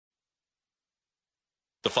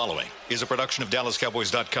The following is a production of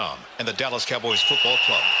DallasCowboys.com and the Dallas Cowboys Football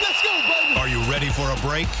Club. Let's go, baby! Are you ready for a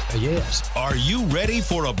break? Yes. Are you ready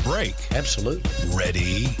for a break? Absolutely.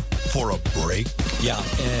 Ready for a break? Yeah,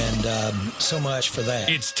 and so much for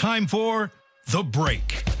that. It's time for The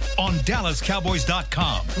Break on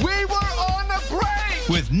DallasCowboys.com. We were on the break!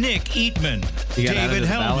 With Nick Eatman, David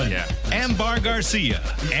Hellman, Ambar Garcia,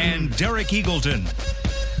 and Derek Eagleton.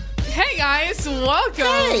 Hey guys, welcome.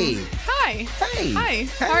 Hey. Hi. Hey. Hi. Hey.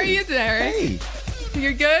 How are you, Derek? Hey.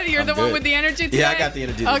 You're good? You're I'm the one good. with the energy today? Yeah, I got the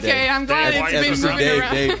energy today. Okay, I'm glad it's been moving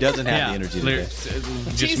around. Dave doesn't have the energy today.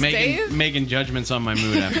 Just Dave? making judgments on my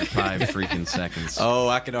mood after 5 freaking seconds. Oh,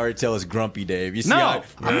 I can already tell it's grumpy, Dave. You see No.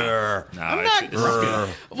 I'm not.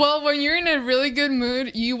 Well, when you're in a really good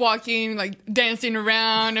mood, you walking, like dancing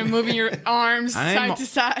around and moving your arms side to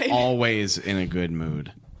side. Always in a good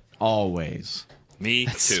mood. Always. Me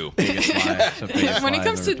too. Biggest lie. It's the biggest When lie it I've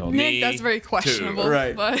comes ever to told. Nick, Me that's very questionable. too.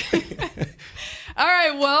 Right. But all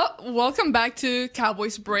right, well, welcome back to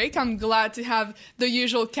Cowboys Break. I'm glad to have the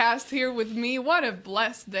usual cast here with me. What a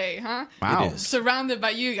blessed day, huh? Wow. It is. Surrounded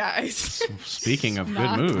by you guys. Speaking of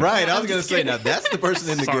Not. good mood. Right, I I'm was going to just say, kidding. now that's the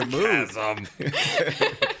person in the good mood. Sarcasm.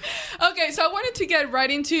 Okay, so I wanted to get right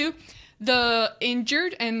into the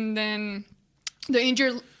injured and then the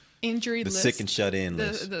injury The list. sick and shut in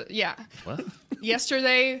list. Yeah. What?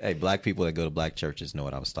 Yesterday. Hey, black people that go to black churches know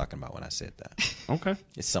what I was talking about when I said that. Okay.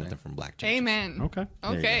 It's something from black churches. Amen. Okay. you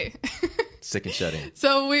Okay. Sick and shut in.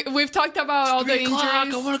 So we've talked about all the injuries. I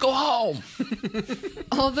want to go home.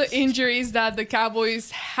 All the injuries that the Cowboys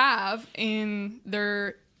have in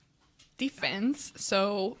their defense.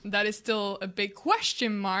 So that is still a big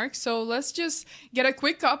question mark. So let's just get a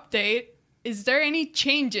quick update. Is there any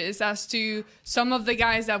changes as to some of the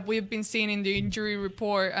guys that we've been seeing in the injury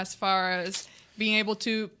report as far as being able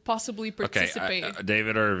to possibly participate? Okay,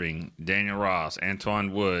 David Irving, Daniel Ross,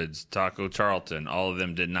 Antoine Woods, Taco Charlton, all of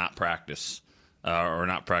them did not practice or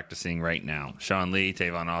not practicing right now. Sean Lee,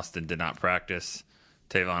 Tavon Austin did not practice.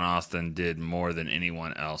 Tavon Austin did more than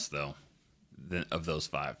anyone else, though, of those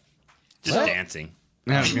 5. Just What? dancing.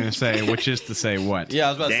 I was going to say, which is to say what? Yeah, I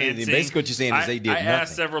was about to Dancing. say, basically what you're saying is they did I nothing.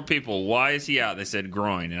 asked several people, why is he out? They said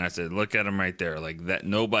groin. And I said, look at him right there. Like that,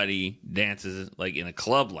 nobody dances like in a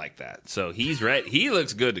club like that. So he's ready. He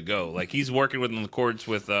looks good to go. Like he's working with on the courts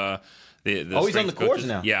with the he's on the strength courts coaches.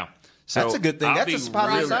 now. Yeah. So That's a good thing. I'll That's be a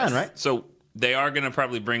positive sign, right? So they are going to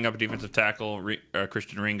probably bring up a defensive tackle,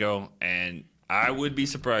 Christian Ringo, and I would be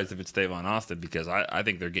surprised if it's Tavon Austin because I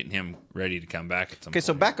think they're getting him ready to come back at some Okay, point.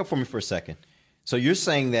 so back up for me for a second. So you're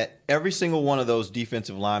saying that every single one of those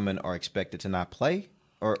defensive linemen are expected to not play?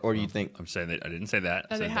 Or do you think I'm saying that I didn't say that. I That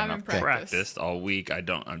they said they're haven't not practiced. all week. I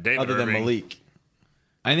don't. I'm David other than Irving. Malik,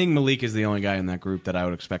 I think Malik is the only guy in that group that I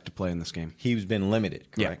would expect to play in this game. he's been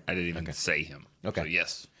limited, correct? I didn't even say him. Okay. So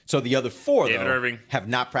yes. So the other 4, David though, Irving. have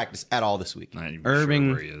not practiced at all this week. Not even Irving,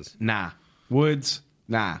 sure where he is. nah. Woods,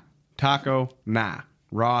 nah. Taco, nah.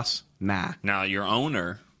 Ross, nah. Now your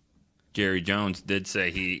owner, Jerry Jones, did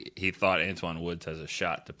say he thought Antoine Woods has a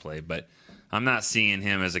shot to play, but I'm not seeing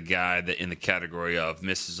him as a guy that in the category of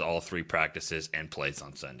misses all 3 practices and plays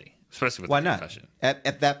on Sunday, especially with Why the not? concussion.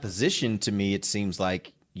 At that position, to me, it seems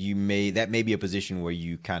like that may be a position where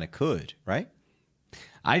you kind of could, right?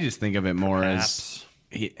 I just think of it more Perhaps. as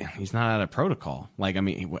he's not out of protocol. Like, I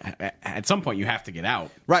mean, at some point you have to get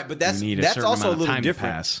out. Right, but that's You need a that's certain also a amount of little time to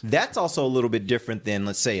different. pass. That's also a little bit different than,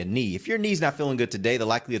 let's say, a knee. If your knee's not feeling good today, the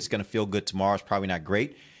likelihood it's going to feel good tomorrow is probably not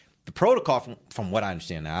great. The protocol, from what I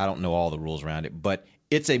understand now, I don't know all the rules around it, but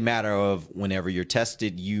it's a matter of whenever you're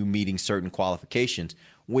tested, you meeting certain qualifications,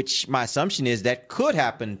 which my assumption is that could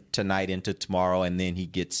happen tonight into tomorrow, and then he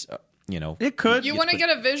gets, It could. You want to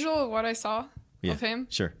get a visual of what I saw of him?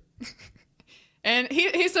 Sure. And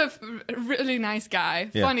he's a really nice guy,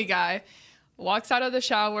 Yeah. funny guy. Walks out of the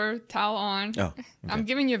shower, towel on. Oh, okay. I'm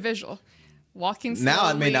giving you a visual. Walking slowly. Now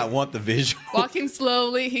I may not want the visual. Walking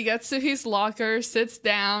slowly, he gets to his locker, sits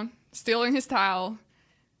down, stealing his towel.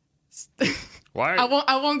 Why?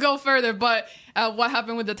 I won't go further, but what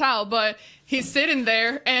happened with the towel? But he's sitting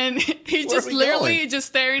there, and he's Where are just we literally going? just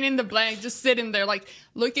staring in the blank, just sitting there, like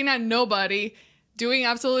looking at nobody, doing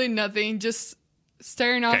absolutely nothing, just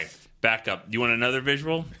staring Okay, off. back up. You want another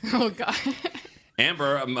visual? Oh God.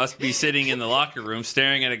 Amber must be sitting in the locker room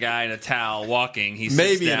staring at a guy in a towel walking. He sits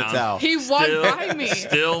Maybe in a down, towel. He walked by me.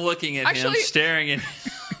 Still looking at him, Actually- staring at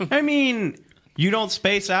I mean, you don't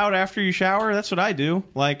space out after you shower. That's what I do.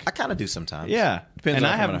 Like, I kind of do sometimes. yeah. Depends and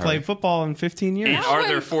on I if I'm in a haven't hurry. played football in 15 years. And Now are when-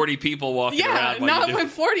 there 40 people walking Yeah, around while not you do when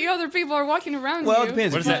 40 other people are walking around Well, you. it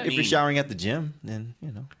depends. What If does that you're mean? showering at the gym, then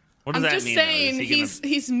What does I'm that just mean, though? saying Is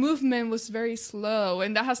he his movement was very slow,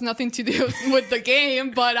 and that has nothing to do with the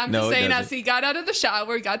game. But I'm No, just it saying, doesn't. as he got out of the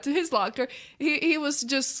shower, got to his locker, he was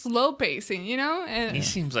just slow pacing, you know. And He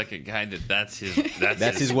seems like a guy that's his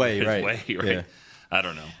his way, right. right? Yeah. I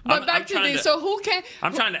don't know. but back to this. So who can?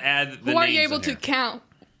 I'm trying to add. The Who are you names able in to here. count?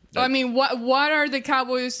 I mean, what are the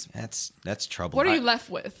Cowboys? That's trouble. What are you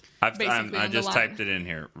left with? I Basically, on the just line? typed it in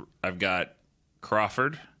here. I've got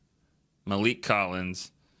Crawford, Malik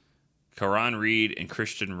Collins, Karan Reed, and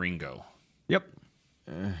Christian Ringo. Yep.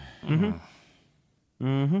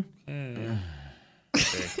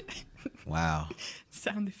 Wow.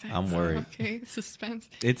 Sound effects. I'm worried. Okay, suspense.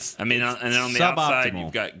 It's. I mean, it's and on the outside, suboptimal.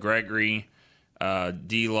 you've got Gregory,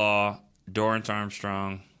 D-Law, Dorrance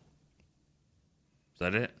Armstrong. Is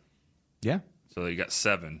that it? Yeah. So you got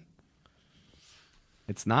 7.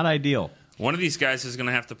 It's not ideal. One of these guys is going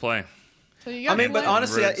to have to play. So you got I mean, but one.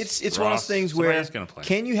 honestly, Ritz, it's one of those Ross, things where somebody's gonna play.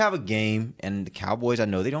 can you have a game, and the Cowboys, I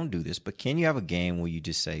know they don't do this, but can you have a game where you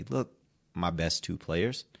just say, look, my best 2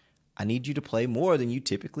 players, I need you to play more than you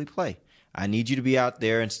typically play. I need you to be out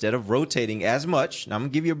there instead of rotating as much. Now, I'm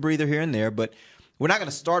going to give you a breather here and there, but we're not going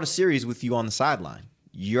to start a series with you on the sideline.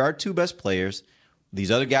 You're our 2 best players. These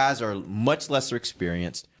other guys are much lesser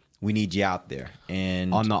experienced. We need you out there.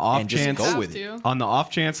 And On the off and just chance- go with Have it. to. On the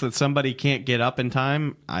off chance that somebody can't get up in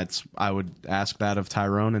time, I would ask that of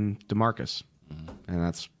Tyrone and DeMarcus, and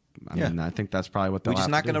that's. I Yeah. mean, I think that's probably what they'll We're just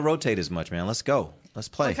have not to do. going to rotate as much, man. Let's go. Let's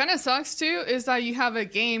play. What kind of sucks too is that you have a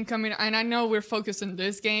game coming, and I know we're focused on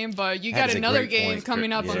this game, but you That got is a another great game point.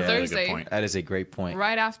 coming up Yeah, on that's a good Thursday, point. That is a great point.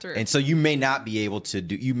 right after. And so you may not be able to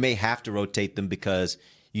do. You may have to rotate them because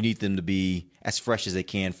you need them to be as fresh as they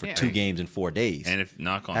can for Yeah. 2 games in 4 days. And if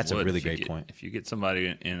knock on That's a wood, really if you great get- point. If you get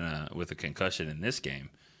somebody with a concussion in this game,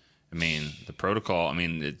 I mean the protocol. I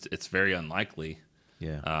mean it's very unlikely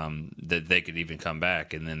yeah, that they could even come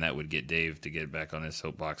back, and then that would get Dave to get back on his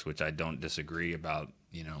soapbox, which I don't disagree about.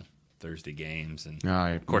 Thursday games, and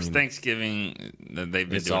of course Thanksgiving. They've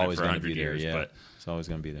been it's doing it always for going to 100 be there. years, Yeah, but it's always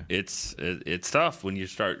going to be there. it's tough when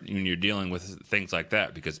you're dealing with things like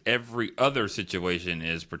that, because every other situation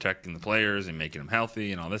is protecting the players and making them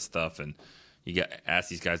healthy and all this stuff, and you got ask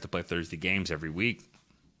these guys to play Thursday games every week.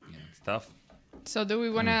 It's tough. so do we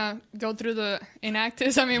want to go through the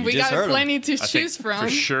inactives? I mean, we just got heard 'em. plenty to I think choose from. for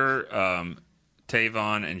sure.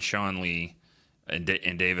 Tavon and Sean Lee and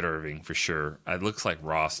David Irving for sure. It looks like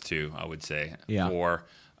Ross too. I would say. Yeah. For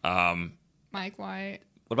Mike White.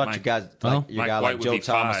 What about Mike- you guys? Well, Like your Mike guy White like would Joe be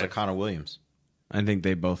Thomas or 5. Connor Williams. I think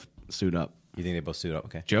they both suit up. You think they both suit up?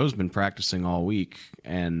 Okay. Joe's been practicing all week,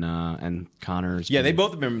 and Connor's. Yeah, they been-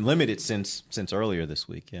 both have been limited since earlier this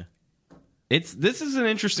week. Yeah. This is an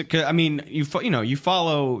interesting. 'Cause, I mean, you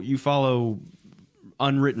follow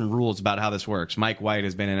unwritten rules about how this works. Mike White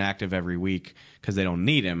has been inactive every week because they don't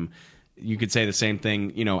need him. You could say the same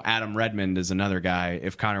thing. Adam Redmond is another guy.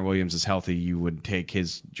 If Connor Williams is healthy, you would take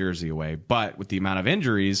his jersey away. But with the amount of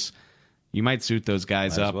injuries, you might suit those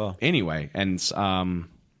guys Might as up well. anyway. And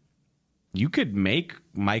you could make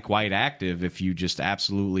Mike White active if you just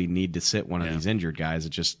absolutely need to sit one of these injured guys.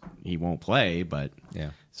 He won't play. But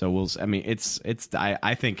Yeah. so I mean,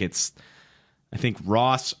 I think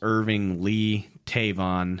Ross, Irving, Lee,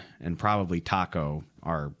 Tavon, and probably Taco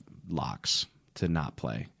are locks to not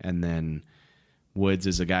play. And then Woods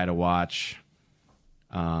is a guy to watch.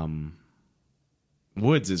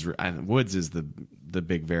 Woods is the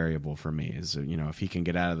big variable for me. Is if he can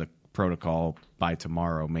get out of the protocol by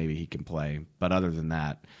tomorrow, maybe he can play. But other than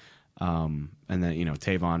that, and then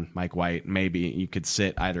Tavon, Mike White, maybe you could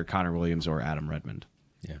sit either Connor Williams or Adam Redmond.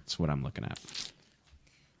 Yeah. That's what I'm looking at.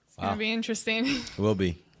 It's gonna be interesting. It will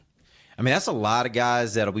be. I mean, that's a lot of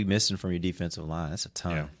guys that'll be missing from your defensive line. That's a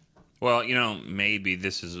ton. Yeah. Well, maybe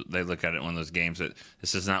they look at it one of those games that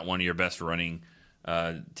this is not one of your best running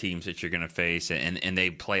teams that you're going to face, and they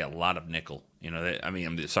play a lot of nickel.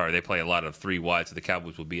 They play a lot of 3 wide, so the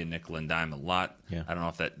Cowboys will be a nickel and dime a lot. Yeah. I don't know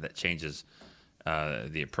if that changes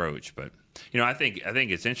the approach, but I think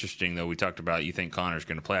it's interesting though. We talked about you think Connor's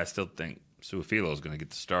going to play. I still think Su'a-Filo is going to get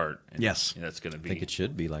the start. And Yes. that's going to be. I think it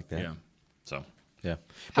should be like that. Yeah. So. Yeah.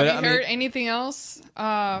 Have you I mean, heard anything else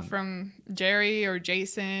from Jerry or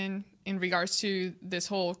Jason in regards to this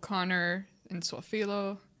whole Connor and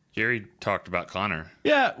Su'a-Filo? Jerry talked about Connor.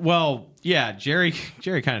 Yeah, well, yeah, Jerry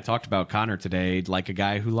kind of talked about Connor today like a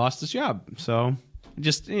guy who lost his job. So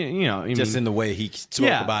just just in the way he spoke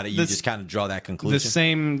Yeah, about it, you just kind of draw that conclusion.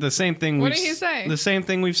 the same thing. What did he say? The same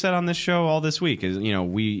thing we've said on this show all this week is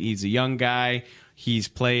he's a young guy. He's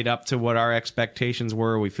played up to what our expectations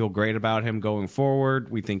were. We feel great about him going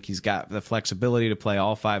forward. We think he's got the flexibility to play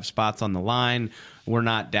all 5 spots on the line. We're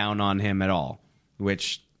not down on him at all,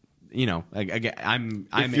 which again,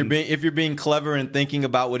 if you're being clever and thinking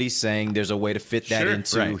about what he's saying, there's a way to fit that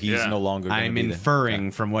into he's no longer going to I'm be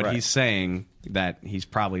inferring from what he's saying that he's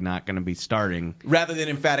probably not going to be starting. Rather than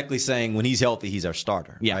emphatically saying when he's healthy, he's our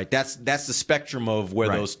starter. Yeah. Right? That's the spectrum of where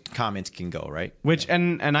those comments can go, right? Which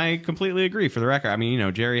and I completely agree. For the record, I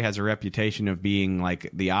mean, Jerry has a reputation of being like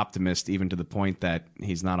the optimist, even to the point that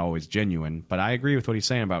he's not always genuine. But I agree with what he's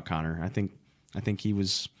saying about Connor. I think he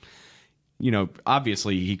was,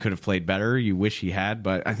 obviously he could have played better. You wish he had,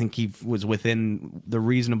 but I think he was within the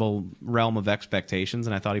reasonable realm of expectations,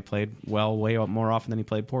 and I thought he played well way more often than he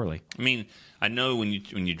played poorly. I mean, I know when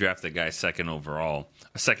you draft that guy second round, overall,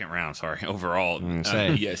 second round,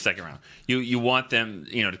 you want them,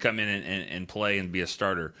 to come in and play and be a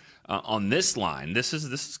starter. On this line, this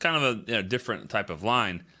is kind of a different type of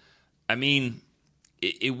line. I mean,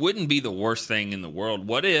 it wouldn't be the worst thing in the world.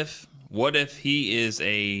 What if he's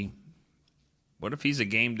a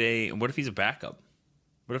game day? What if he's a backup?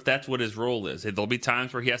 What if that's what his role is? There'll be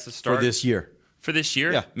times where he has to start For this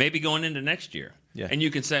year. Yeah. Maybe going into next year. Yeah. And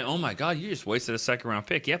you can say, oh, my God, you just wasted a second-round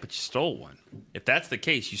pick. Yeah, but you stole one. If that's the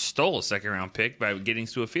case, you stole a second-round pick by getting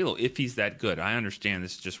Su'a-Filo, if he's that good. I understand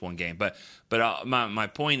this is just one game. But my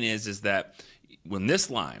point is that when this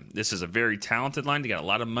is a very talented line. They got a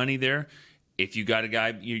lot of money there. If you got a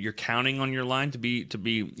guy you're counting on your line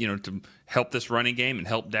to help this running game and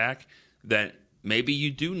help Dak, that maybe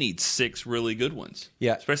you do need 6 really good ones.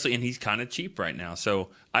 Yeah. Especially, and he's kind of cheap right now. So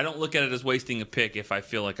I don't look at it as wasting a pick if I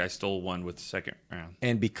feel like I stole one with the second round.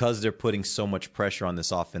 And because they're putting so much pressure on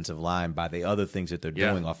this offensive line by the other things that they're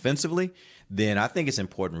doing offensively, then I think it's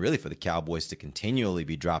important really for the Cowboys to continually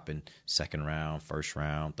be dropping second round, first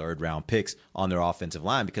round, third round picks on their offensive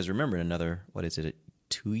line. Because remember, in another,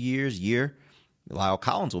 2 year, Lyle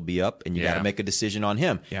Collins will be up, and you got to make a decision on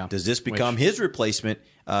him. Yeah. Does this become his replacement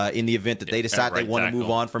in the event that they decide they want to move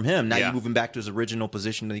on from him? Now you move him back to his original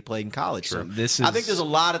position that he played in college. Sure. So I think there's a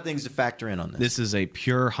lot of things to factor in on this. This is a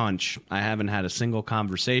pure hunch. I haven't had a single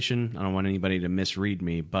conversation. I don't want anybody to misread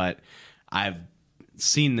me, but I've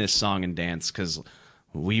seen this song and dance because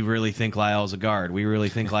we really think Lyle's a guard. We really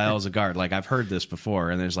think Lyle's a guard. Like, I've heard this before,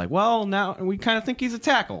 and there's like, well, now we kind of think he's a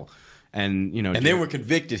tackle. And then we're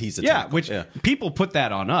convicted he's a tackle. Which people put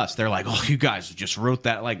that on us. They're like, oh, you guys just wrote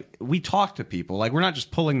that. Like, we talk to people. Like, we're not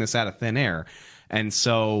just pulling this out of thin air. And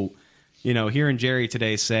so, hearing Jerry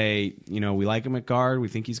today say, we like him at guard. We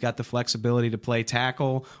think he's got the flexibility to play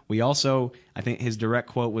tackle. We also, I think his direct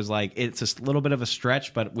quote was like, it's a little bit of a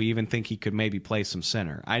stretch, but we even think he could maybe play some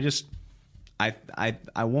center. I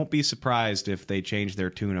won't be surprised if they change their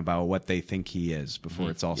tune about what they think he is before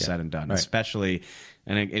it's all said and done, especially,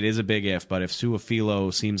 and it is a big if, but if Su'a-Filo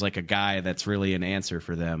seems like a guy that's really an answer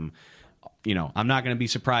for them, I'm not going to be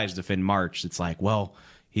surprised if in March it's like, well,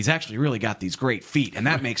 he's actually really got these great feet, and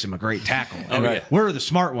that makes him a great tackle. And we're the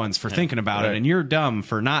smart ones for thinking about it, and you're dumb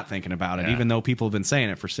for not thinking about it, even though people have been saying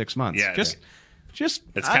it for 6 months. Yeah, just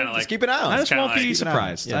it's kind of like, keep an eye on it. I just won't be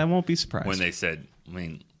surprised. Yeah. I won't be surprised. When they said,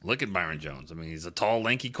 look at Byron Jones. He's a tall,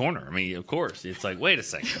 lanky corner. Of course. It's like, wait a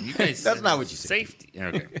second. You guys That's not what you said. Safety.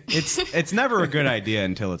 Okay. It's never a good idea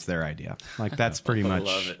until it's their idea. Like, that's pretty much.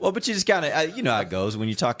 Love it. Well, but you just kind of, you know how it goes. When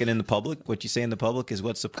you're talking in the public, what you say in the public is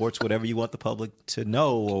what supports whatever you want the public to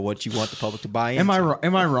know or what you want the public to buy into.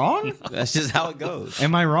 Am I wrong? That's just how it goes.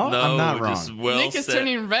 Am I wrong? No, I'm not wrong. just well Nick is said.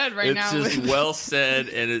 turning red right now. It's just well said,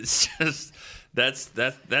 and it's just that's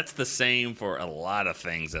the same for a lot of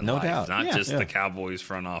things in life. doubt. Not just the Cowboys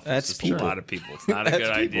front office. That's it's people. a lot of people. It's not a good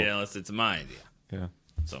idea unless it's my idea. Yeah.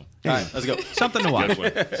 So All right, let's go. Something to watch.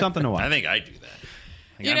 Something to watch. I think I do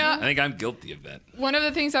that. I think I'm guilty of that. One of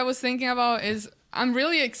the things I was thinking about is I'm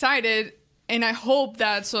really excited, and I hope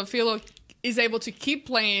that Su'a-Filo is able to keep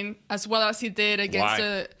playing as well as he did against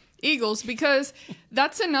the Eagles, because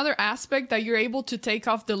that's another aspect that you're able to take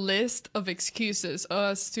off the list of excuses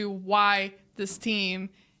as to why this team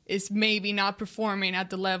is maybe not performing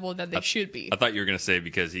at the level that they should be. I thought you were going to say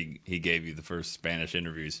because he gave you the first Spanish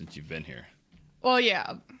interview since you've been here. Well,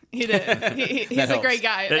 yeah, he did. He's a great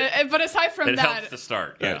guy. But aside from it that, helps to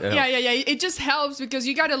start. Yeah. It just helps because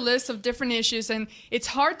you got a list of different issues, and it's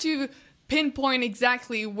hard to pinpoint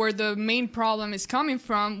exactly where the main problem is coming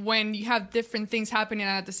from when you have different things happening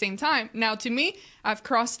at the same time. Now, to me, I've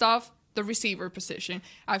crossed off the receiver position.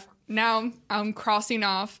 I'm crossing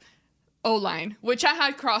off O-line, which I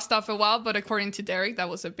had crossed off a while, but according to Derek, that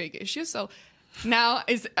was a big issue. So now,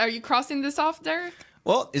 are you crossing this off, Derek?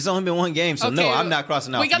 Well, it's only been one game, so no, I'm not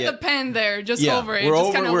crossing off yet. We got the pen there, just over it.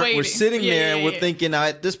 We're sitting there, and we're thinking,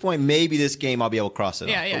 at this point, maybe this game I'll be able to cross it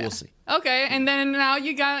off, but we'll see. Okay, and then now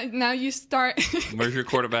you start. Where's your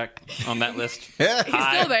quarterback on that list? He's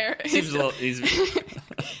still there.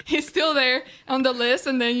 he's still there on the list,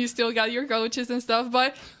 and then you still got your coaches and stuff.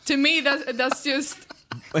 But to me, that's just.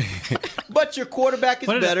 But your quarterback is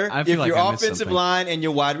better if like your I missed offensive something. line and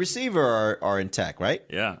your wide receiver are intact, right?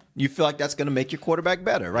 Yeah. You feel like that's going to make your quarterback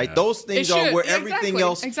better, right? Those things It are should. where Yeah, everything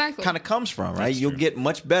else kind of comes from, right? That's You'll true. get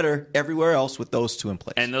much better everywhere else with those two in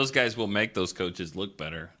place. And those guys will make those coaches look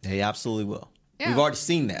better. They absolutely will. Yeah. We've already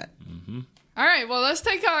seen that. All right, well, let's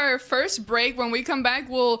take our first break. When we come back,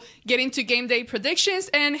 we'll get into game day predictions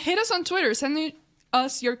and hit us on Twitter. Send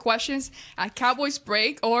us your questions at Cowboys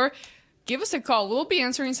Break or give us a call. We'll be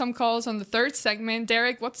answering some calls on the third segment.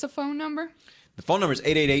 Derek, what's the phone number? The phone number is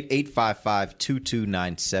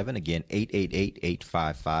 888-855-2297. Again,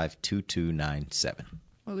 888-855-2297.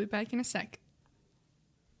 We'll be back in a sec.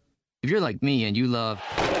 If you're like me and you love...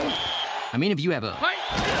 if you have a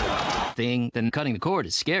thing, then cutting the cord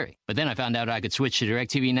is scary. But then I found out I could switch to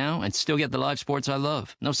DirecTV Now and still get the live sports I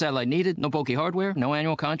love. No satellite needed, no bulky hardware, no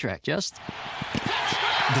annual contract, just...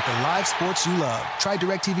 Get the live sports you love. Try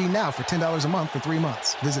DirecTV Now for $10 a month for 3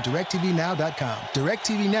 months. Visit DirecTVNow.com.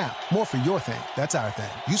 DirecTV Now. More for your thing. That's our thing.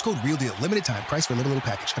 Use code REALDEAL. Limited time. Price for little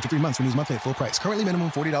package. After 3 months, renews monthly at full price. Currently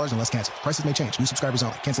minimum $40 unless canceled. Prices may change. New subscribers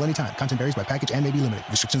only. Cancel anytime. Content varies by package and may be limited.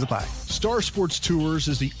 Restrictions apply. Star Sports Tours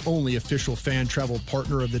is the only official fan travel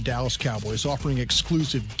partner of the Dallas Cowboys, offering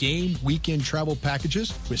exclusive game weekend travel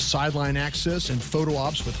packages with sideline access and photo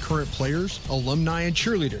ops with current players, alumni, and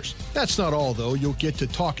cheerleaders. That's not all, though. You'll get to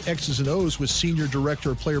talk X's and O's with Senior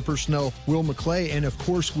Director of Player Personnel Will McClay, and of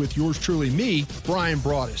course with yours truly, me, Brian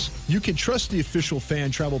Broaddus. You can trust the official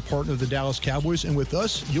fan travel partner of the Dallas Cowboys, and with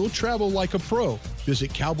us, you'll travel like a pro.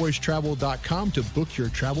 Visit cowboystravel.com to book your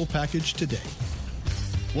travel package today.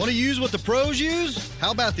 Want to use what the pros use?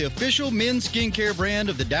 How about the official men's skincare brand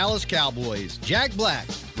of the Dallas Cowboys, Jack Black?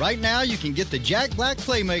 Right now, you can get the Jack Black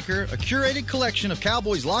Playmaker, a curated collection of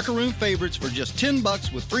Cowboys locker room favorites for just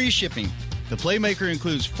 $10 with free shipping. The Playmaker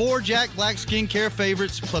includes 4 Jack Black skincare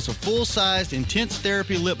favorites, plus a full-sized Intense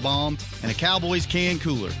Therapy lip balm and a Cowboys can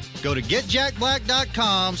cooler. Go to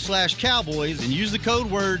getjackblack.com/Cowboys and use the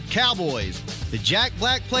code word Cowboys. The Jack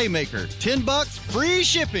Black Playmaker, $10, free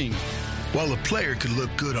shipping. While a player could look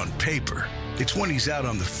good on paper, it's when he's out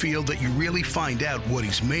on the field that you really find out what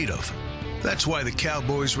he's made of. That's why the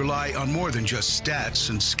Cowboys rely on more than just stats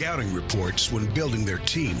and scouting reports when building their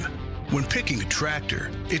team. When picking a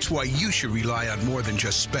tractor, it's why you should rely on more than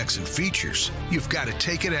just specs and features. You've got to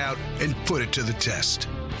take it out and put it to the test.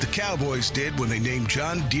 The Cowboys did when they named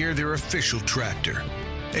John Deere their official tractor.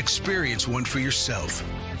 Experience one for yourself.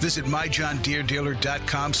 Visit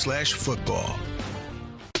myjohndeeredealer.com/football.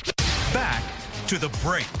 Back to the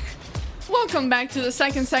break. Welcome back to the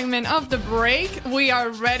second segment of the break. We are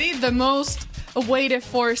ready. The most awaited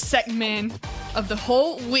for segment of the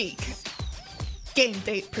whole week. Game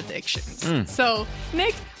date predictions. So,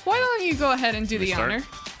 Nick, why don't you go ahead and do the honor?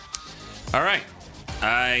 All right.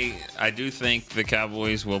 I do think the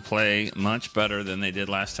Cowboys will play much better than they did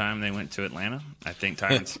last time they went to Atlanta. I think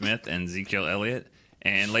Tyron Smith and Ezekiel Elliott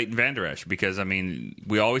and Leighton Vander Esch, because,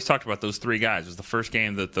 we always talked about those 3 guys. It was the first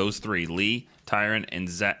game that those 3, Lee, Tyron, and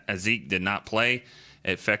Zeke, did not play.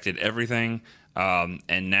 It affected everything.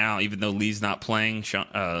 And now, even though Lee's not playing,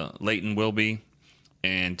 Leighton will be.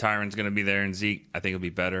 And Tyron's going to be there, and Zeke, I think, will be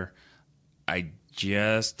better. I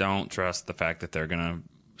just don't trust the fact that they're going to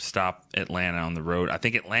stop Atlanta on the road. I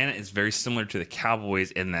think Atlanta is very similar to the Cowboys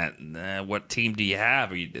in that what team do you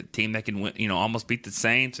have? Are you a team that can win, almost beat the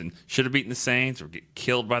Saints and should have beaten the Saints or get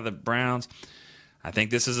killed by the Browns? I think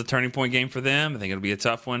this is a turning point game for them. I think it'll be a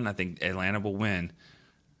tough one. I think Atlanta will win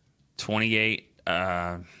 28-23.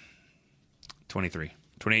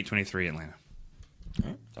 28-23 Atlanta.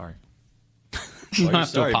 Sorry. You don't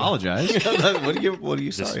have to apologize. What are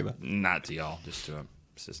you Just sorry about? Not to y'all, just to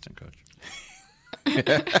assistant coach.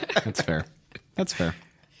 That's fair. That's fair.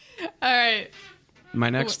 All right. My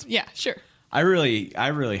next? Yeah, sure. I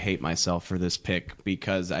really hate myself for this pick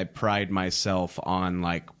because I pride myself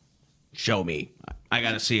on, show me. I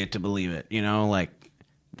got to see it to believe it.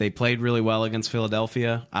 They played really well against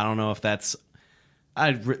Philadelphia. I don't know if that's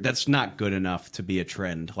not good enough to be a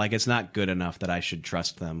trend. It's not good enough that I should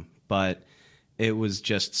trust them. But it was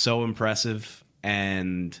just so impressive,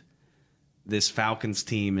 and this Falcons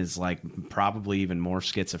team is probably even more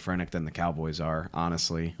schizophrenic than the Cowboys are,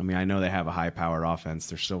 honestly. I know they have a high-powered offense.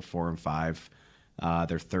 They're still 4-5.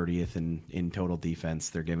 They're 30th in total defense.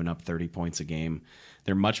 They're giving up 30 points a game.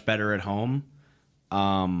 They're much better at home.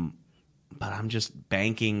 But I'm just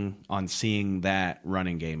banking on seeing that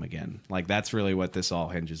running game again. That's really what this all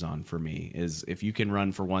hinges on for me, is if you can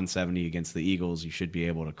run for 170 against the Eagles, you should be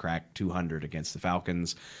able to crack 200 against the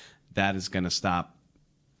Falcons. That is going to stop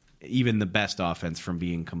even the best offense from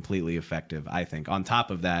being completely effective, I think. On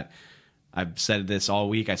top of that, I've said this all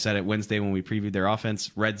week. I said it Wednesday when we previewed their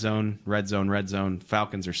offense. Red zone, red zone, red zone.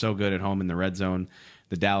 Falcons are so good at home in the red zone.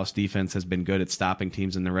 The Dallas defense has been good at stopping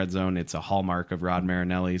teams in the red zone. It's a hallmark of Rod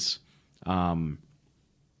Marinelli's.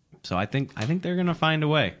 So I think they're going to find a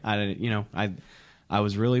way. I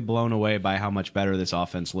was really blown away by how much better this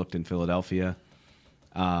offense looked in Philadelphia.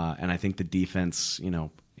 And I think the defense,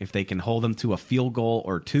 if they can hold them to a field goal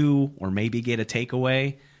or two, or maybe get a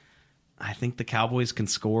takeaway, I think the Cowboys can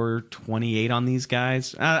score 28 on these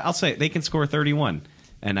guys. I'll say they can score 31,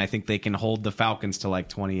 and I think they can hold the Falcons to like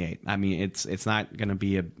 28. I mean, it's not going to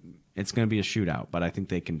be it's going to be a shootout, but I think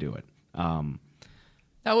they can do it.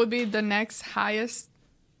 That would be the next highest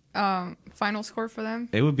final score for them.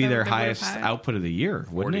 It would be their highest output of the year,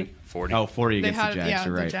 wouldn't it? 40. Oh, 40 against the Jags.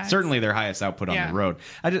 You're right. Jags. Certainly their highest output on the road.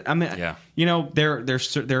 They're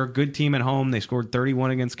a good team at home. They scored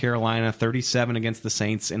 31 against Carolina, 37 against the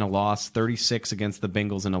Saints in a loss, 36 against the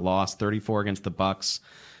Bengals in a loss, 34 against the Bucks.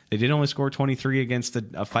 They did only score 23 against a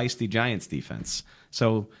feisty Giants defense.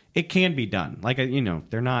 So it can be done.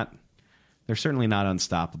 They're certainly not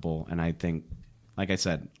unstoppable. And I think, like I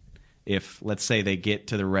said, if, let's say, they get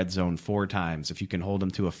to the red zone 4 times, if you can hold them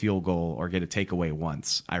to a field goal or get a takeaway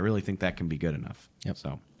once, I really think that can be good enough. Yep.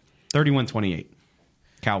 So 31-28,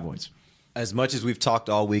 Cowboys. As much as we've talked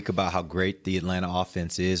all week about how great the Atlanta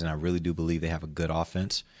offense is, and I really do believe they have a good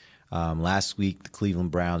offense, last week the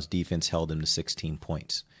Cleveland Browns defense held them to 16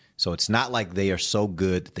 points. So it's not like they are so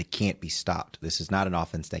good that they can't be stopped. This is not an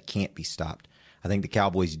offense that can't be stopped. I think the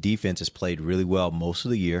Cowboys defense has played really well most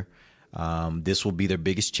of the year. This will be their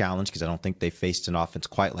biggest challenge because I don't think they faced an offense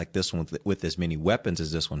quite like this one with as many weapons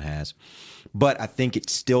as this one has. But I think it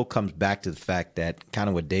still comes back to the fact that kind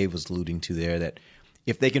of what Dave was alluding to there, that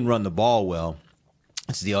if they can run the ball well,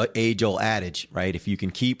 it's the age-old adage, right? If you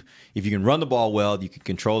can run the ball well, you can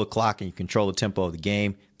control the clock and you control the tempo of the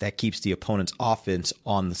game. That keeps the opponent's offense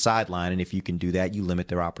on the sideline, and if you can do that, you limit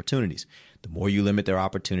their opportunities. The more you limit their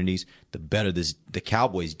opportunities, the better the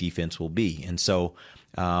Cowboys' defense will be. And so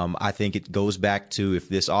I think it goes back to if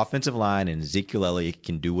this offensive line and Ezekiel Elliott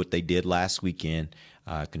can do what they did last weekend,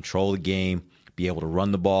 control the game, be able to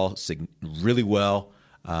run the ball really well.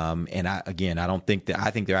 And I think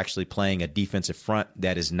they're actually playing a defensive front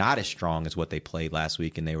that is not as strong as what they played last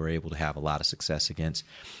week, and they were able to have a lot of success against.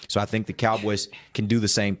 So I think the Cowboys can do the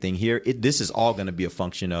same thing here. This is all going to be a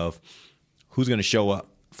function of who's going to show up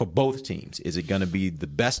for both teams. Is it going to be the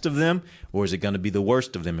best of them, or is it going to be the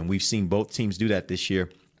worst of them? And we've seen both teams do that this year.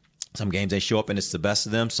 Some games they show up and it's the best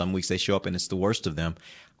of them. Some weeks they show up and it's the worst of them.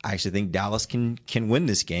 I actually think Dallas can win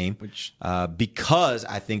this game because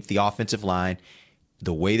I think the offensive line,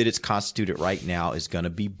 the way that it's constituted right now, is going to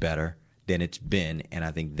be better than it's been, and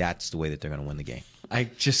I think that's the way that they're going to win the game. I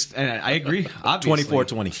agree. Obviously.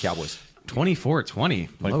 24-20 Cowboys. 24-20.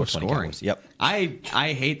 Low scoring. Cowboys. Yep.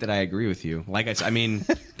 I hate that I agree with you. Like I said, I mean,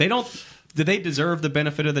 they don't. Do they deserve the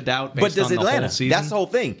benefit of the doubt based on the whole season? That's the whole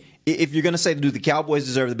thing. If you're going to say, do the Cowboys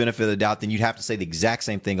deserve the benefit of the doubt, then you'd have to say the exact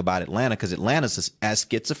same thing about Atlanta, because Atlanta's as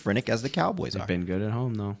schizophrenic as the Cowboys are. They've been good at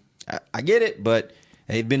home, though. I get it, but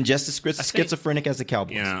they've been just as schizophrenic as the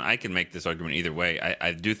Cowboys. I can make this argument either way.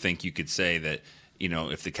 I do think you could say that,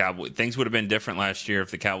 if the Cowboys, things would have been different last year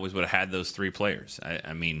if the Cowboys would have had those 3 players.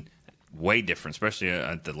 I mean, way different, especially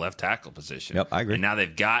at the left tackle position. Yep, I agree. And now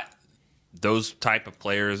they've got those type of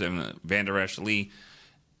players, and Van Der Esch, Lee,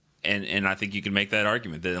 and I think you can make that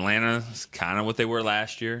argument that Atlanta is kind of what they were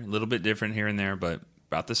last year, a little bit different here and there, but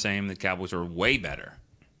about the same. The Cowboys are way better.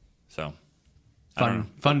 So,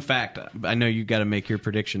 fun fact. I know you got to make your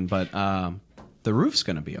prediction, but the roof's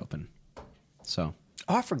going to be open. So.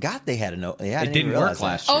 Oh, I forgot they had it didn't work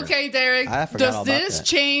last year. Okay, Derek, does this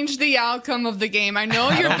change the outcome of the game? I know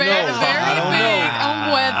you're very big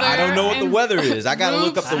on weather. I don't know what the weather is. I got to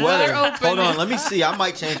look up the weather. Open. Hold on, let me see. I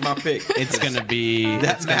might change my pick. It's going to be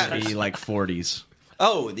like 40s.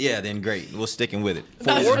 Oh, yeah, then great. We're sticking with it.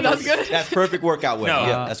 That's good. That's perfect workout weather. No,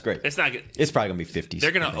 yeah, that's great. It's not good. It's probably going to be 50s.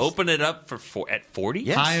 They're going to open it up at 40?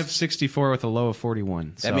 Yes. High of 64 with a low of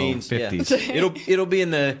 41. That means 50s. Yeah. It'll be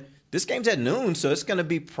in the. This game's at noon, so it's going to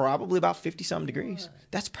be probably about 50-something degrees.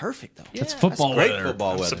 That's perfect, though. That's football That's great weather.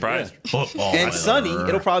 football weather. Surprised. Yeah. Football and weather. sunny.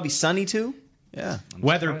 It'll probably be sunny, too. Yeah.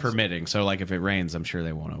 Weather permitting. So, like, if it rains, I'm sure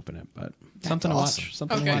they won't open it. But something awesome. to watch.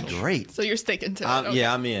 Something Okay. to watch. Great. So you're sticking to it. Okay.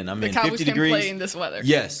 Yeah, I'm in. I'm the in. Cowboys 50 can degrees. play in this weather.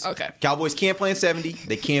 Yes. Okay. Cowboys can't play in 70.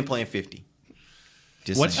 They can play in 50.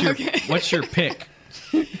 What's your pick?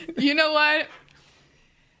 You know what?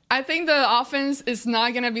 I think the offense is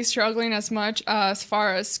not going to be struggling as much as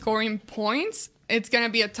far as scoring points. It's going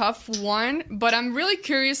to be a tough one, but I'm really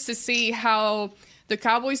curious to see how the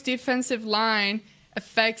Cowboys' defensive line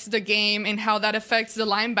affects the game and how that affects the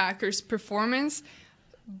linebackers' performance,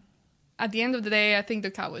 at the end of the day, I think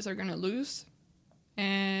the Cowboys are going to lose.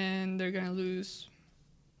 And they're going to lose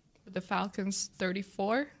with the Falcons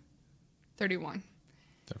 34-31.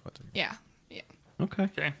 Yeah.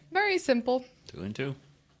 Okay. Very simple. 2-2.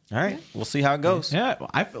 All right, we'll see how it goes. Yeah,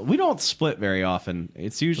 we don't split very often.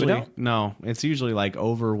 It's usually it's usually like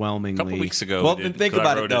overwhelmingly. A couple weeks ago. Well, then think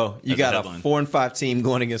about it though. You got a 4-5 team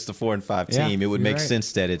going against a 4-5 team. It would make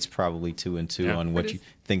sense that it's probably 2-2 on what you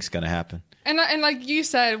think's going to happen. And like you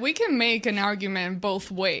said, we can make an argument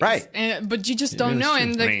both ways, right? But you just don't know.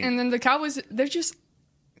 And then the Cowboys, they're just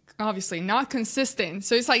obviously not consistent.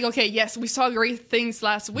 So it's like, okay, yes, we saw great things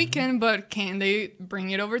last weekend, but can they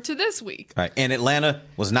bring it over to this week? Right. And Atlanta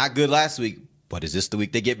was not good last week, but is this the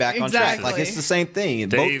week they get back on track? Like, it's the same thing in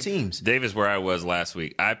both teams. Dave is where I was last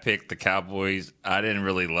week. I picked the Cowboys. I didn't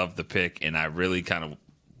really love the pick, and I really kind of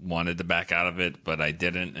wanted to back out of it, but I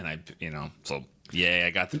didn't. And so yeah, I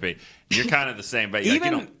got the pick. You're kind of the same, but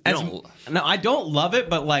no, I don't love it,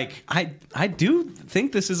 but like I do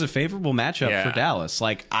think this is a favorable matchup for Dallas.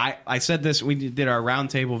 Like I said this, we did our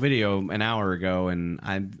roundtable video an hour ago, and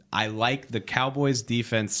I like the Cowboys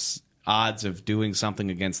defense odds of doing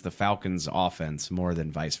something against the Falcons offense more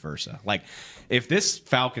than vice versa. Like if this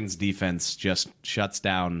Falcons defense just shuts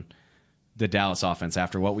down the Dallas offense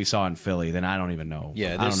after what we saw in Philly, then I don't even know.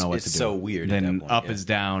 Yeah, I don't know what to do. It's so weird. Then up is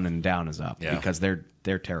down and down is up because they're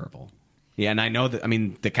terrible. Yeah, and I know that. I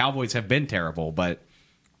mean, the Cowboys have been terrible, but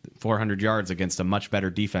 400 yards against a much better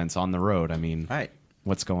defense on the road. I mean,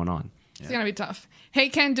 what's going on? It's gonna be tough. Hey,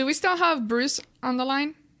 Ken, do we still have Bruce on the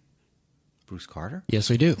line? Bruce Carter? Yes,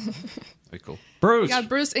 we do. Very cool. Bruce. We got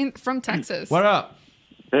Bruce from Texas. What up?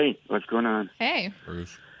 Hey, what's going on? Hey.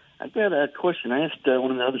 Bruce. I got a question. I asked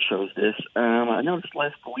one of the other shows this. I noticed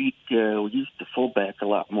last week we used the fullback a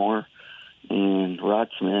lot more, and Rod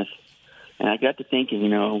Smith. And I got to thinking,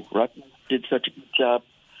 Rod did such a good job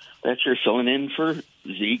last year filling in for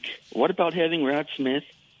Zeke. What about having Rod Smith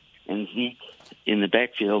and Zeke in the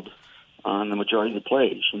backfield on the majority of the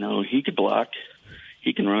plays? He could block,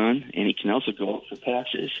 he can run, and he can also go for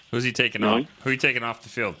passes. Who's he taking off? Who are you taking off the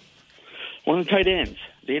field? One of the tight ends.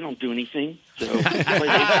 They don't do anything. So play the H-back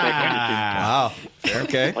position. Wow.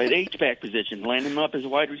 Okay. Play the H-back position. Line him up as a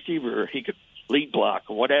wide receiver. He could lead block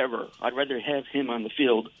or whatever. I'd rather have him on the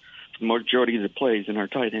field for the majority of the plays than our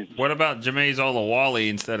tight end. What about Jameis Olawale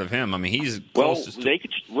instead of him? I mean, he's closest they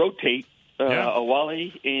could rotate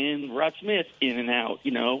Olawale and Rod Smith in and out.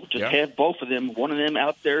 Have both of them, one of them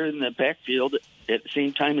out there in the backfield at the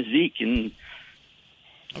same time as Zeke, and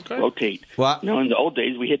rotate. Well, in the old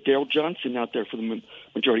days, we had Daryl Johnson out there for the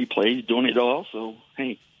majority plays, doing it all. So,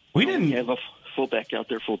 hey, we didn't have a fullback out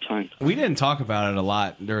there full time. We didn't talk about it a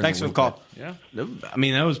lot during Thanks the for the call. Yeah. I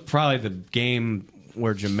mean, that was probably the game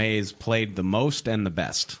where Jameis played the most and the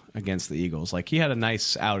best against the Eagles. Like, he had a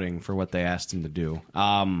nice outing for what they asked him to do.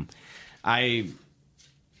 I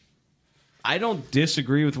don't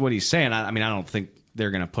disagree with what he's saying. I mean, I don't think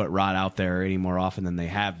they're going to put Rod out there any more often than they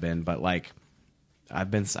have been, but like I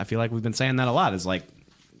feel like we've been saying that a lot, is like,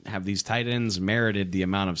 have these tight ends merited the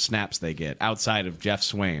amount of snaps they get outside of Jeff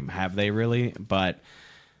Swaim? Have they really? But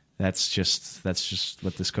that's just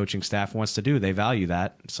what this coaching staff wants to do. They value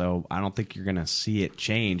that. So I don't think you're going to see it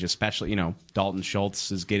change, especially, Dalton Schultz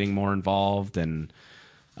is getting more involved and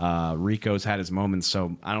Rico's had his moments.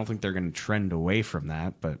 So I don't think they're going to trend away from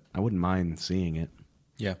that, but I wouldn't mind seeing it.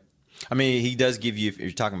 Yeah. I mean, he does give you, if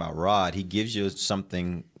you're talking about Rod, he gives you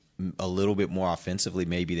something a little bit more offensively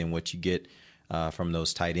maybe than what you get from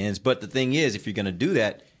those tight ends. But the thing is, if you're going to do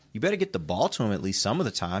that, you better get the ball to him at least some of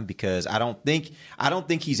the time, because I don't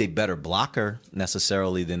think he's a better blocker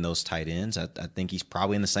necessarily than those tight ends. I think he's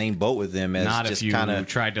probably in the same boat with them as not just if you kind of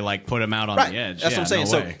tried to like put him out on the edge. That's what I'm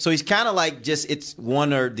saying. So he's kind of like just it's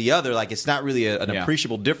one or the other. Like it's not really an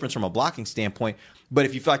appreciable difference from a blocking standpoint. But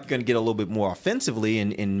if you feel like you're going to get a little bit more offensively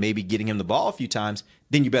and maybe getting him the ball a few times,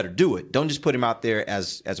 then you better do it. Don't just put him out there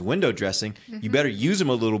as window dressing. Mm-hmm. You better use him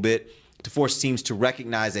a little bit to force teams to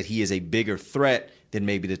recognize that he is a bigger threat than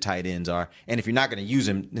maybe the tight ends are. And if you're not going to use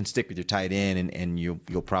him, then stick with your tight end, and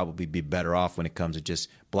you'll probably be better off when it comes to just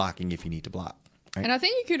blocking if you need to block. Right? And I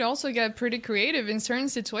think you could also get pretty creative in certain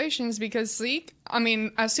situations, because Zeke, I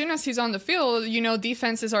mean, as soon as he's on the field,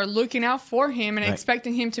 defenses are looking out for him and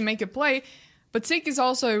expecting him to make a play. But Zeke is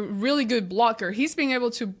also a really good blocker. He's being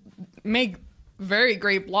able to make very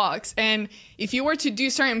great blocks. And if you were to do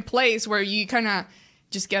certain plays where you kind of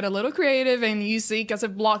just get a little creative and use Zeke as a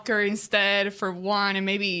blocker instead for one, and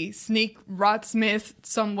maybe sneak Rod Smith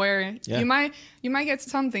somewhere. Yeah. You might get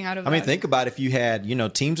something out of that. I mean, think about if you had,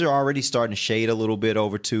 teams are already starting to shade a little bit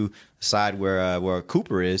over to the side where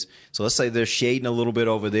Cooper is. So let's say they're shading a little bit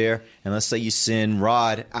over there, and let's say you send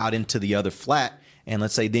Rod out into the other flat, and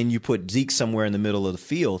let's say then you put Zeke somewhere in the middle of the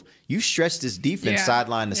field. You stretch this defense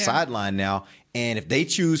sideline to sideline now. And if they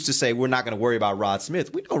choose to say, we're not going to worry about Rod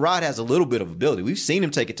Smith, we know Rod has a little bit of ability. We've seen him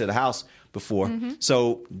take it to the house before. Mm-hmm.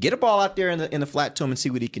 So get a ball out there in the flat to him and see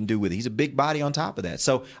what he can do with it. He's a big body on top of that.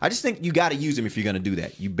 So I just think you got to use him if you're going to do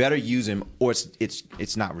that. You better use him, or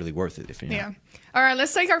it's not really worth it. If you're Yeah. All right,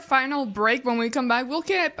 let's take our final break. When we come back, we'll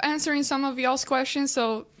keep answering some of y'all's questions.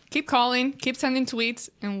 So keep calling, keep sending tweets,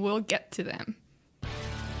 and we'll get to them.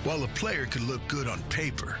 While a player could look good on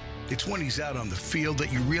paper, it's when he's out on the field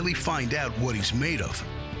that you really find out what he's made of.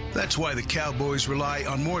 That's why the Cowboys rely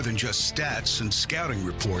on more than just stats and scouting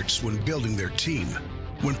reports when building their team.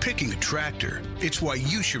 When picking a tractor, it's why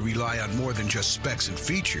you should rely on more than just specs and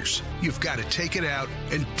features. You've got to take it out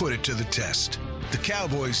and put it to the test. The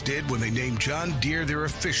Cowboys did when they named John Deere their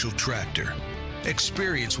official tractor.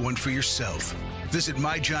 Experience one for yourself. Visit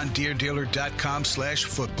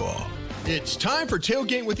myjohndeeredealer.com/football. It's time for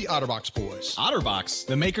Tailgate with the OtterBox boys. OtterBox,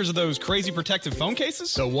 the makers of those crazy protective phone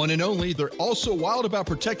cases? The one and only. They're also wild about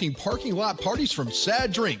protecting parking lot parties from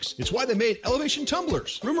sad drinks. It's why they made elevation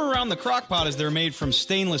tumblers. Rumor around the crockpot is they're made from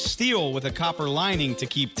stainless steel with a copper lining to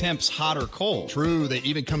keep temps hot or cold. True, they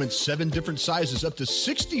even come in 7 different sizes, up to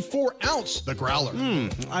 64 ounce, the Growler.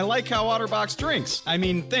 I like how OtterBox drinks.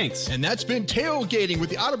 Thanks. And that's been Tailgating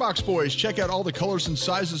with the OtterBox boys. Check out all the colors and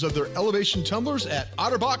sizes of their elevation tumblers at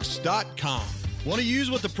otterbox.com. Want to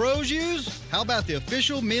use what the pros use? How about the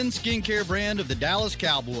official men's skincare brand of the Dallas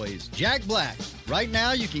Cowboys, Jack Black? Right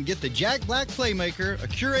now, you can get the Jack Black Playmaker, a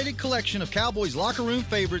curated collection of Cowboys locker room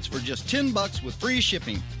favorites for just $10 with free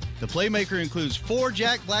shipping. The Playmaker includes 4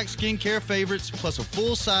 Jack Black skincare favorites, plus a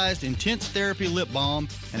full-sized Intense Therapy lip balm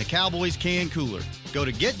and a Cowboys can cooler. Go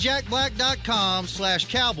to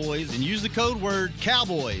getjackblack.com/Cowboys and use the code word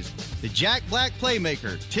Cowboys. The Jack Black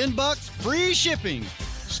Playmaker, $10, free shipping.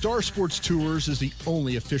 Star Sports Tours is the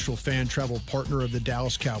only official fan travel partner of the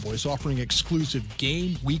Dallas Cowboys, offering exclusive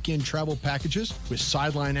game weekend travel packages with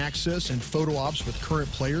sideline access and photo ops with current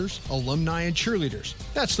players, alumni, and cheerleaders.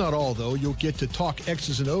 That's not all, though. You'll get to talk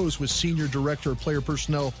X's and O's with Senior Director of Player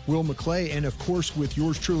Personnel Will McClay, and of course with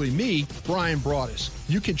yours truly, me, Brian Broaddus.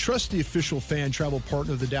 You can trust the official fan travel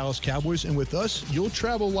partner of the Dallas Cowboys, and with us, you'll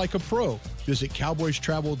travel like a pro. Visit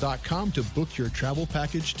cowboystravel.com to book your travel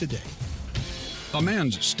package today. A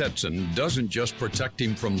man's Stetson doesn't just protect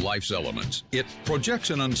him from life's elements. It projects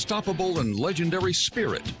an unstoppable and legendary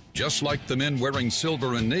spirit, just like the men wearing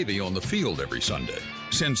silver and navy on the field every Sunday.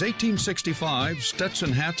 Since 1865,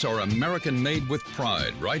 Stetson hats are American-made with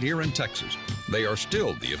pride right here in Texas. They are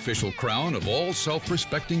still the official crown of all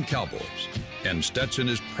self-respecting cowboys. And Stetson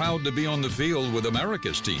is proud to be on the field with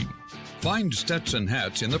America's team. Find Stetson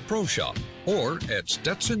hats in the Pro Shop or at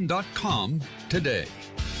Stetson.com today.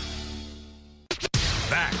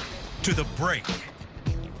 Back to the break.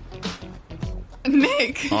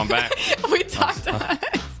 Nick. I'm back. We talked about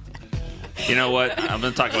it. You know what? I'm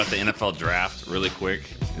going to talk about the NFL draft really quick.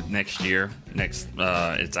 Next year.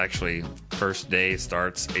 It's actually first day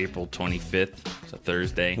starts April 25th. It's a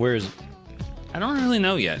Thursday. Where is it? I don't really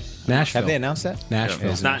know yet. Nashville. Have they announced that?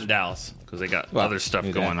 Nashville. It's not in Dallas because they got other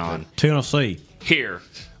stuff going on Tennessee. here.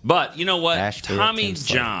 But you know what? Nashville, Tommy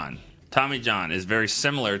Tennessee. John is very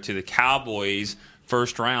similar to the Cowboys'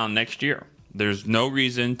 first round next year. There's no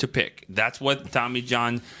reason to pick. That's what Tommy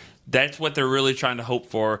John, that's what they're really trying to hope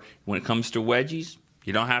for when it comes to wedgies.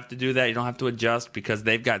 You don't have to do that. You don't have to adjust because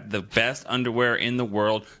they've got the best underwear in the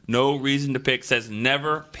world. No reason to pick. Says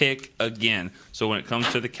never pick again. So when it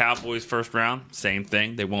comes to the Cowboys' first round, same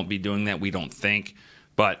thing. They won't be doing that, we don't think.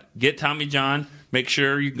 But get Tommy John. Make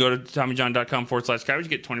sure you go to TommyJohn.com/Cowboys.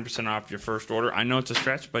 Get 20% off your first order. I know it's a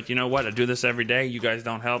stretch, but you know what? I do this every day. You guys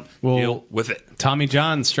don't help. Deal with it. Tommy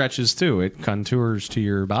John stretches too. It contours to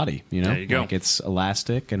your body. You know, There you go. Like it's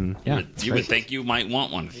elastic and yeah. You would think you might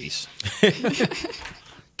want one of these.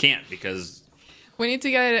 Can't because We need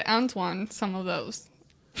to get Antoine some of those.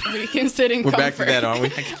 We can sit in We're comfort. back to that, aren't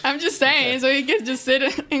we? I'm just saying, so he can just sit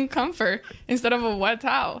in comfort instead of a wet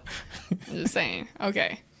towel. I'm just saying.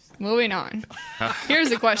 Okay, moving on.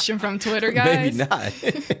 Here's a question from Twitter, guys. Maybe not.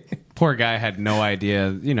 Poor guy had no idea.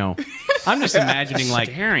 You know, I'm just imagining like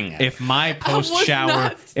if my post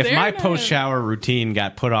shower routine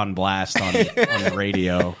got put on blast on the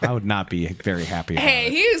radio, I would not be very happy. Hey,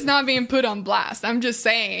 he is not being put on blast. I'm just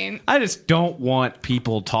saying. I just don't want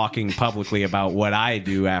people talking publicly about what I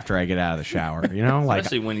do after I get out of the shower. You know,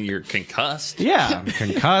 especially when you're concussed. Yeah, I'm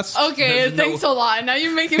concussed. Okay, thanks a lot. Now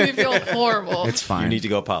you're making me feel horrible. It's fine. You need to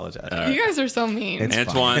go apologize. You guys are so mean. It's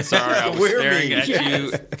Antoine, sorry, I was staring at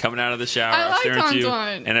you coming out of the shower. I like staring at you,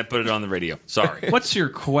 Antoine. and I put it on the radio. Sorry. What's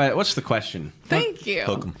the question? Thank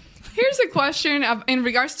you. Here's a question in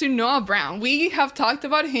regards to Noah Brown. We have talked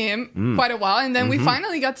about him quite a while, and then we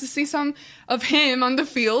finally got to see some of him on the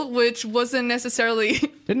field, which wasn't necessarily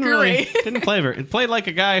didn't play very. It played like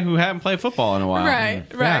a guy who hadn't played football in a while. Right.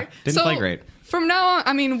 Yeah, didn't play great. From now on,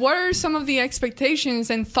 I mean, what are some of the expectations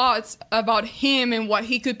and thoughts about him and what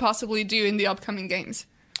he could possibly do in the upcoming games?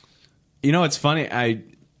 You know, it's funny.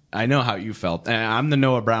 I know how you felt. I'm the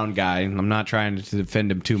Noah Brown guy. I'm not trying to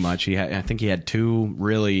defend him too much. I think he had two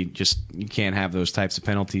really just, you can't have those types of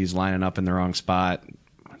penalties lining up in the wrong spot.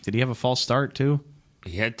 Did he have a false start too?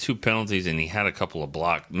 He had two penalties and he had a couple of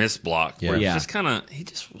missed blocks. Where he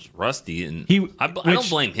just was rusty. And I don't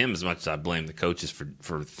blame him as much as I blame the coaches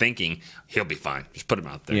for thinking he'll be fine. Just put him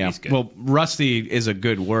out there. Yeah. He's good. Well, rusty is a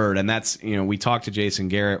good word, and that's, you know, we talked to Jason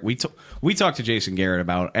Garrett. We talked to Jason Garrett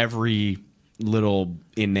about every little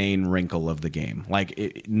inane wrinkle of the game.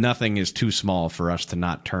 Like nothing is too small for us to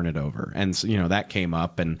not turn it over, and so, you know, that came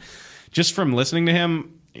up. And just from listening to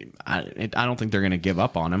him, I don't think they're going to give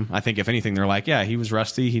up on him. I think if anything, they're like, yeah, he was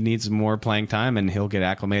rusty. He needs more playing time, and he'll get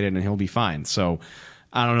acclimated, and he'll be fine. So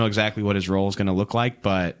I don't know exactly what his role is going to look like,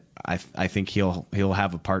 but I think he'll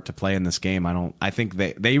have a part to play in this game. I think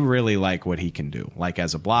they really like what he can do, like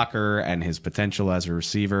as a blocker and his potential as a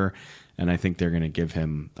receiver, and I think they're going to give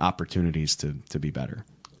him opportunities to be better.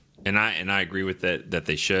 And I agree with that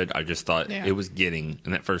they should. I just thought it was getting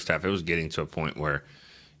in that first half. It was getting to a point where,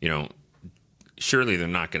 you know, surely they're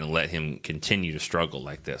not going to let him continue to struggle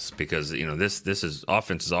like this, because, you know, this is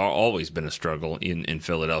offense has always been a struggle in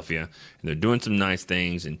Philadelphia, and they're doing some nice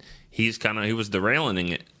things, and he was derailing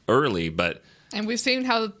it early, but and we've seen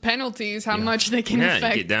how the penalties, how much they can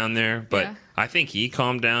affect. You get down there, but I think he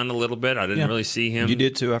calmed down a little bit. I didn't really see him. You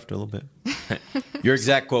did too after a little bit. Your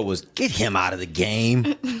exact quote was, "Get him out of the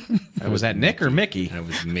game." Was that Nick or Mickey? That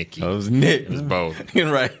was Mickey. That was Nick. It was both.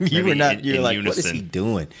 Right. You were not. You're like, unison. what is he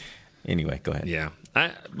doing? Anyway, go ahead. Yeah,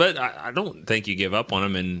 but I don't think you give up on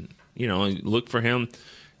him, and, you know, look for him.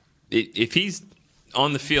 If he's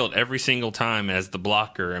on the field every single time as the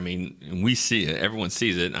blocker, I mean, we see it. Everyone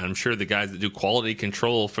sees it. I'm sure the guys that do quality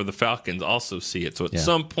control for the Falcons also see it. So at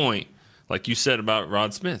some point, like you said about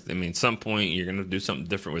Rod Smith, I mean, at some point you're going to do something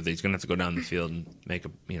different with it. He's going to have to go down the field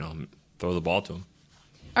and throw the ball to him.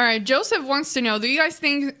 All right, Joseph wants to know, do you guys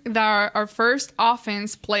think that our first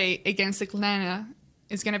offense play against Atlanta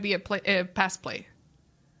is going to be a pass play?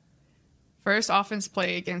 First offense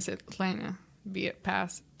play against Atlanta, be a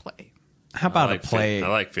pass play. How about a play? I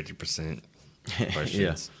like 50%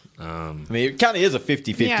 questions. I mean, it kind of is a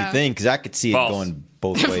 50-50 thing, because I could see it going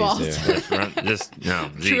both ways there.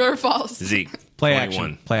 True or false? Zeke. Play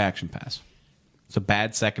action pass. It's a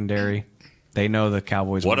bad secondary. They know the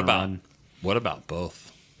Cowboys want to run. What about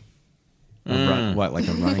both? Like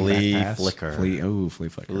a running flea back pass? Flicker. Flea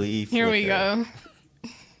flicker. Here we go.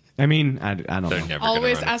 I mean, I don't know.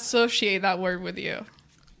 Always associate that word with you.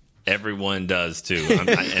 Everyone does too.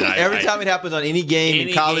 Every time it happens on any game,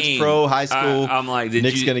 in college, pro, high school, I'm like,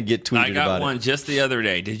 Nick's going to get tweeted about it. I got one just the other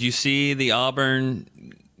day. Did you see the Auburn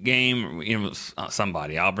game? You know,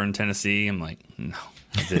 somebody, Auburn, Tennessee. I'm like, no,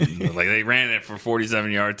 I didn't. Like, they ran it for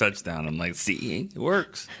 47-yard touchdown. I'm like, see, it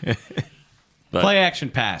works. Play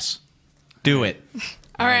action pass. Do it.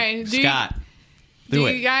 All right, Scott. Do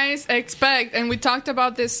you guys expect, and we talked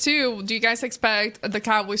about this too, do you guys expect the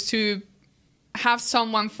Cowboys to have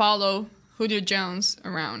someone follow Julio Jones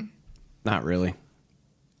around? Not really.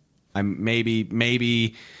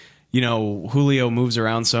 Maybe, you know, Julio moves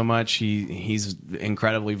around so much. He's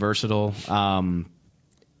incredibly versatile.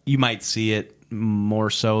 You might see it more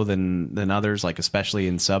so than others, like especially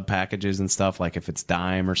in sub packages and stuff. Like if it's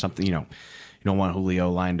dime or something, you know, you don't want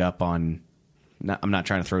Julio lined up on. I'm not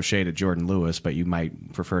trying to throw shade at Jordan Lewis, but you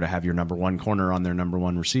might prefer to have your number one corner on their number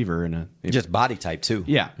one receiver just body type too.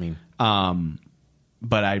 Yeah, I mean,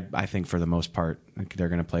 but I think for the most part they're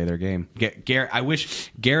going to play their game. I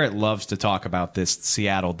wish Garrett loves to talk about this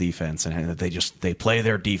Seattle defense and they play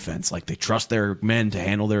their defense, like they trust their men to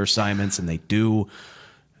handle their assignments, and they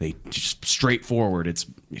just straightforward. It's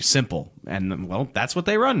simple, and well, that's what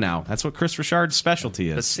they run now. That's what Chris Richard's specialty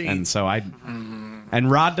is. And so And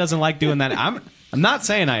Rod doesn't like doing that. I'm not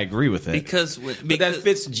saying I agree with it. Because that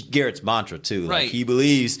fits Garrett's mantra too. Right. Like he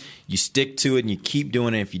believes you stick to it and you keep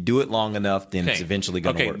doing it. If you do it long enough, then it's eventually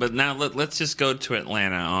going to work. Okay, but now let's just go to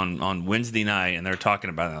Atlanta on Wednesday night, and they're talking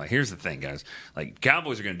about it. Like, here's the thing, guys. Like,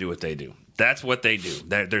 Cowboys are going to do what they do. That's what they do.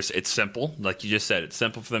 It's simple. Like you just said, it's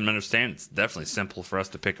simple for them to understand. It's definitely simple for us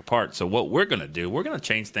to pick apart. So what we're going to do, we're going to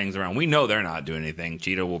change things around. We know they're not doing anything.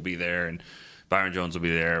 Cheeto will be there, and Byron Jones will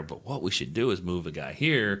be there. But what we should do is move a guy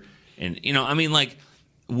here. And,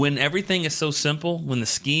 when everything is so simple, when the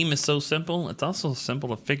scheme is so simple, it's also simple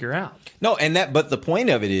to figure out. No, but the point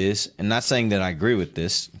of it is, and not saying that I agree with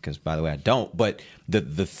this, because by the way I don't, but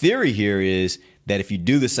the theory here is that if you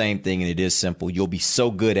do the same thing and it is simple, you'll be so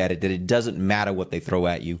good at it that it doesn't matter what they throw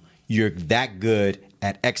at you. You're that good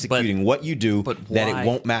at executing what you do that it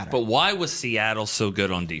won't matter. But why was Seattle so good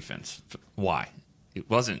on defense? Why? It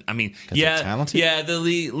wasn't. They're talented? Yeah, the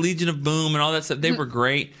Legion of Boom and all that stuff, they were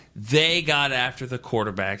great. They got after the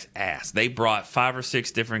quarterback's ass. They brought 5 or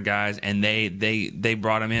 6 different guys, and they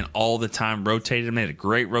brought them in all the time, rotated them, made a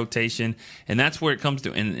great rotation, and that's where it comes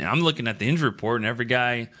to. And I'm looking at the injury report, and every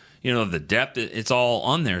guy, the depth, it's all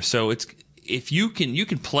on there. So it's if you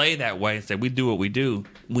can play that way and say we do what we do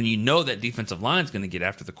when you know that defensive line is going to get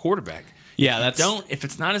after the quarterback. Yeah, if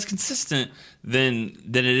it's not as consistent, then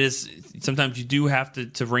it is. Sometimes you do have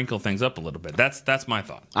to wrinkle things up a little bit. That's my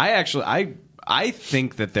thought. I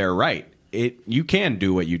think that they're right. You can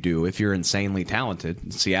do what you do if you're insanely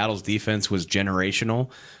talented. Seattle's defense was generational.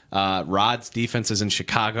 Rod's defenses in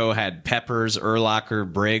Chicago had Peppers,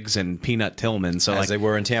 Urlacher, Briggs, and Peanut Tillman. So as they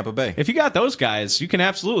were in Tampa Bay. If you got those guys, you can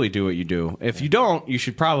absolutely do what you do. If you don't, you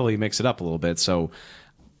should probably mix it up a little bit. So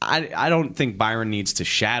I don't think Byron needs to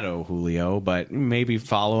shadow Julio, but maybe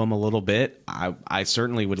follow him a little bit. I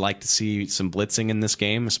certainly would like to see some blitzing in this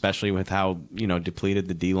game, especially with how depleted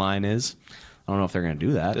the D-line is. I don't know if they're going to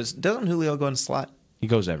do that. Doesn't Julio go in the slot? He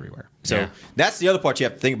goes everywhere. So that's the other part you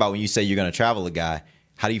have to think about when you say you're going to travel a guy.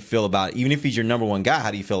 How do you feel about it? Even if he's your number one guy,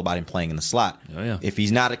 how do you feel about him playing in the slot? Oh, yeah. If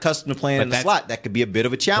he's not accustomed to playing in the slot, that could be a bit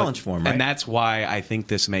of a challenge for him, right? And that's why I think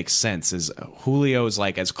this makes sense, is Julio's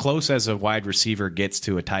like as close as a wide receiver gets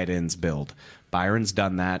to a tight end's build. Byron's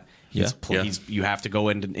done that. You have to go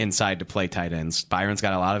inside to play tight ends. Byron's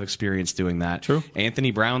got a lot of experience doing that. True.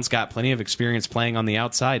 Anthony Brown's got plenty of experience playing on the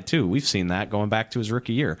outside, too. We've seen that going back to his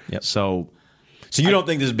rookie year. Yep. So you don't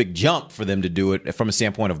think there's a big jump for them to do it from a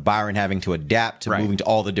standpoint of Byron having to adapt to moving to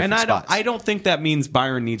all the different spots? I don't think that means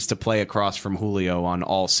Byron needs to play across from Julio on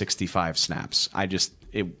all 65 snaps. I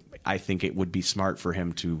think it would be smart for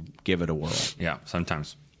him to give it a whirl. Yeah,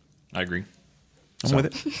 sometimes. I agree. I'm with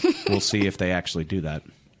it. We'll see if they actually do that.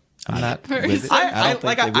 I'm not with it.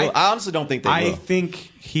 I honestly don't think they will. I think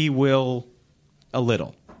he will a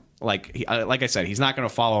little. Like I said, he's not going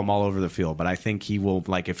to follow him all over the field, but I think he will.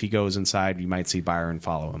 Like if he goes inside, you might see Byron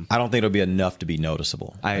follow him. I don't think it'll be enough to be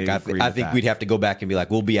noticeable. I think we'd have to go back and be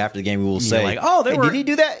like, we'll be after the game. We will say, like, oh, did he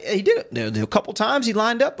do that? He did it a couple times. He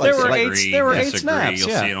lined up. There were 8 snaps. You'll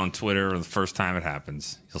see it on Twitter the first time it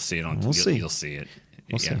happens. You'll see it on. You'll see it.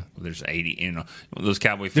 There's 80. Those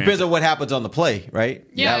Cowboy fans. Depends on what happens on the play, right?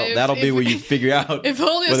 Yeah, that'll be where you figure out. If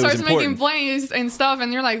Julio starts making plays and stuff,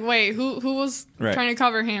 and you're like, wait, who was trying to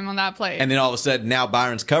cover him on that play? And then all of a sudden, now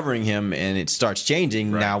Byron's covering him, and it starts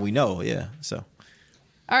changing. Right. Now we know, So.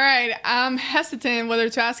 All right, I'm hesitant whether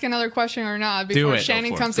to ask another question or not before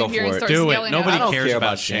Shannon comes in here and starts yelling. Nobody cares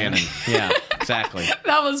about Shannon. Yeah, exactly.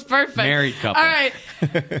 That was perfect. Married couple. All right,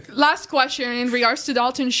 last question in regards to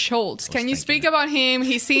Dalton Schultz. Can you speak about him?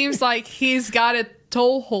 He seems like he's got a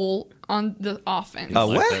toehold on the offense.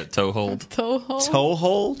 What? Toehold? Toehold?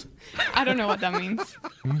 Toehold? I don't know what that means.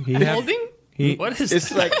 Holding? What is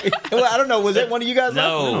it's like, I don't know. Was it one of you guys?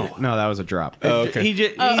 No, that was a drop. Oh, okay.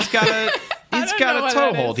 He's got a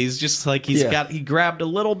toehold. He's just like he grabbed a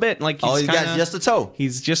little bit, like he's got just a toe.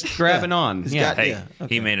 He's just grabbing on.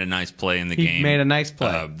 He made a nice play in the game. He made a nice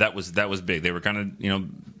play. That was big. They were kind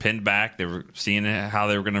of pinned back. They were seeing how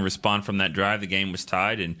they were going to respond from that drive. The game was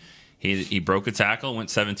tied, and he broke a tackle,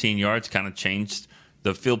 went 17 yards, kind of changed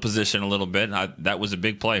the field position a little bit. That was a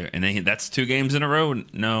big play, and that's 2 games in a row.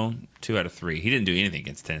 No, 2 out of 3. He didn't do anything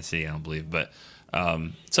against Tennessee, I don't believe, but.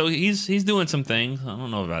 So he's doing some things. I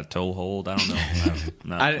don't know about toehold. I don't know. I've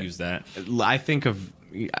not used that. I think of.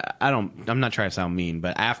 I'm not trying to sound mean,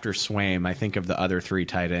 but after Swaim, I think of the other 3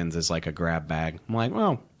 tight ends as like a grab bag. I'm like,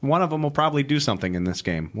 well, one of them will probably do something in this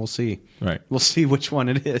game. We'll see. Right. We'll see which one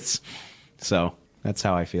it is. So that's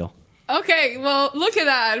how I feel. Okay, well, look at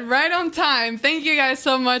that. Right on time. Thank you guys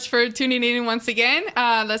so much for tuning in once again.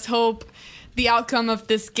 Let's hope the outcome of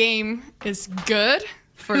this game is good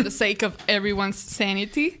for the sake of everyone's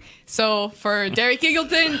sanity. So for Derek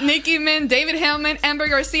Eagleton, Nick Eatman, David Hellman, Amber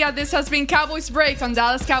Garcia, this has been Cowboys Break on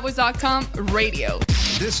DallasCowboys.com radio.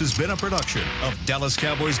 This has been a production of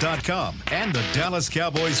DallasCowboys.com and the Dallas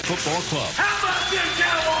Cowboys Football Club. How about this,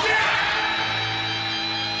 Cowboys?